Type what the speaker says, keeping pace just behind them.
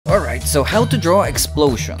Alright, so how to draw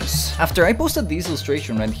explosions. After I posted this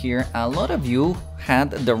illustration right here, a lot of you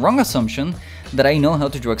had the wrong assumption that I know how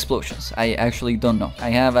to draw explosions. I actually don't know. I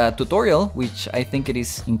have a tutorial, which I think it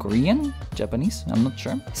is in Korean, Japanese, I'm not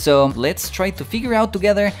sure. So let's try to figure out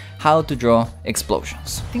together how to draw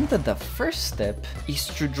explosions. I think that the first step is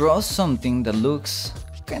to draw something that looks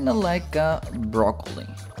kind of like a broccoli.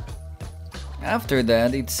 After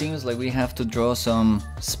that, it seems like we have to draw some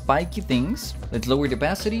spiky things. Let's lower the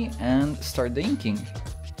opacity and start the inking.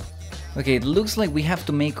 Okay, it looks like we have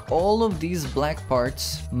to make all of these black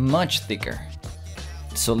parts much thicker.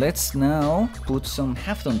 So let's now put some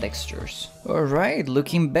halftone textures. Alright,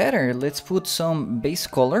 looking better. Let's put some base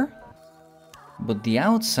color, but the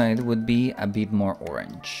outside would be a bit more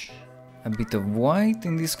orange. A bit of white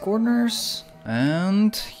in these corners.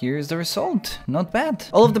 And here's the result. Not bad.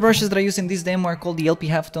 All of the brushes that I use in this demo are called the LP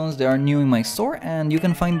Halftones. They are new in my store and you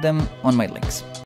can find them on my links.